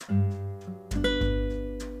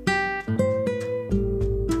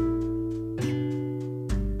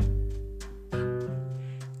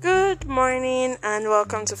and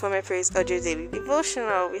welcome to For My Praise Audio Daily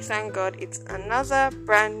Devotional. We thank God it's another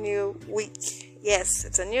brand new week. Yes,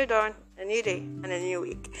 it's a new dawn, a new day, and a new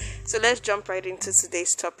week. So let's jump right into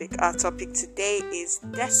today's topic. Our topic today is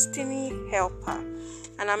Destiny Helper,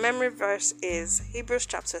 and our memory verse is Hebrews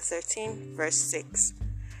chapter 13, verse 6.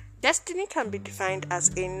 Destiny can be defined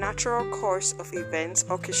as a natural course of events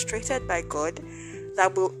orchestrated by God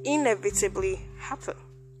that will inevitably happen.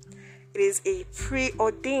 It is a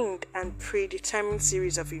preordained and predetermined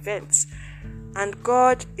series of events, and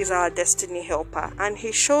God is our destiny helper, and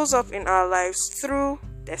He shows up in our lives through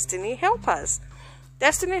destiny helpers.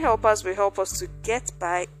 Destiny helpers will help us to get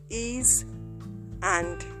by ease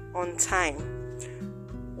and on time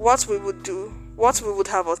what we would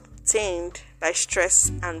have obtained by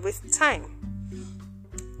stress and with time.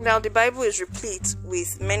 Now, the Bible is replete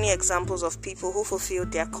with many examples of people who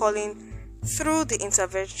fulfilled their calling through the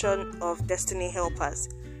intervention of destiny helpers.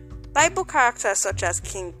 Bible characters such as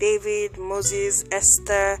King David, Moses,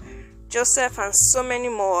 Esther, Joseph, and so many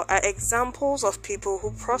more are examples of people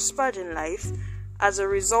who prospered in life as a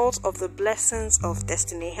result of the blessings of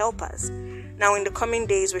destiny helpers. Now, in the coming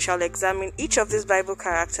days, we shall examine each of these Bible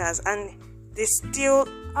characters and distill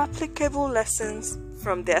applicable lessons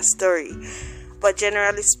from their story. But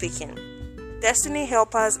generally speaking, destiny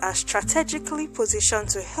helpers are strategically positioned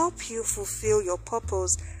to help you fulfill your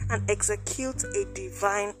purpose and execute a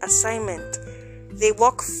divine assignment. They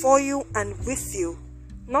work for you and with you,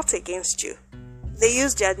 not against you. They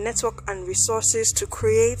use their network and resources to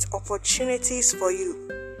create opportunities for you.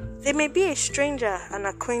 They may be a stranger, an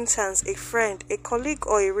acquaintance, a friend, a colleague,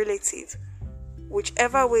 or a relative.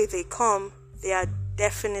 Whichever way they come, they are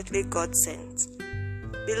definitely God sent.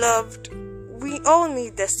 Beloved, we all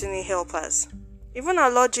need destiny helpers. Even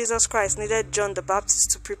our Lord Jesus Christ needed John the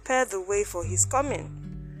Baptist to prepare the way for His coming.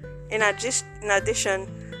 In addition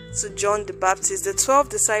to John the Baptist, the 12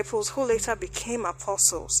 disciples who later became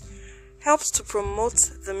apostles helped to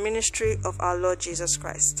promote the ministry of our Lord Jesus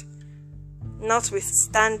Christ.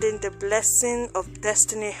 Notwithstanding the blessing of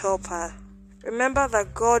destiny helper, remember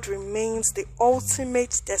that God remains the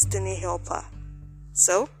ultimate destiny helper.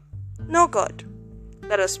 So, know God.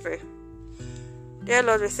 Let us pray. Dear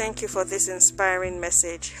Lord, we thank You for this inspiring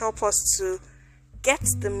message. Help us to get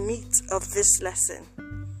the meat of this lesson.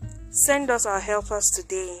 Send us our helpers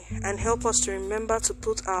today and help us to remember to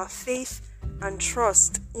put our faith and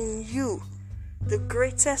trust in You, the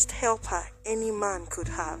greatest helper any man could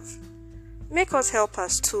have. Make us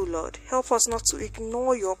helpers too, Lord. Help us not to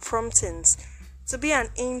ignore Your promptings, to be an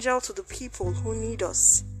angel to the people who need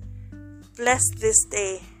us. Bless this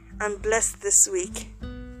day and bless this week.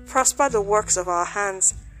 Prosper the works of our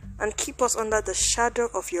hands and keep us under the shadow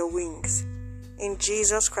of Your wings. In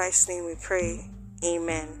Jesus Christ's name we pray.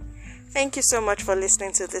 Amen. Thank you so much for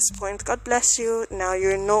listening to this point. God bless you. Now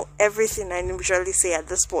you know everything I usually say at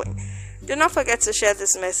this point. Do not forget to share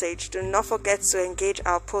this message. Do not forget to engage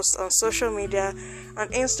our posts on social media on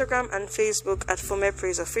Instagram and Facebook at For My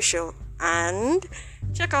Praise Official. And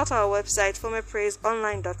check out our website,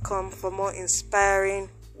 formypraiseonline.com, for more inspiring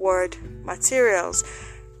word materials.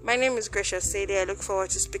 My name is Gracious Sadie. I look forward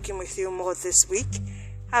to speaking with you more this week.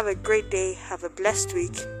 Have a great day. Have a blessed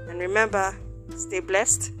week. And remember, stay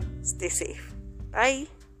blessed, stay safe. Bye.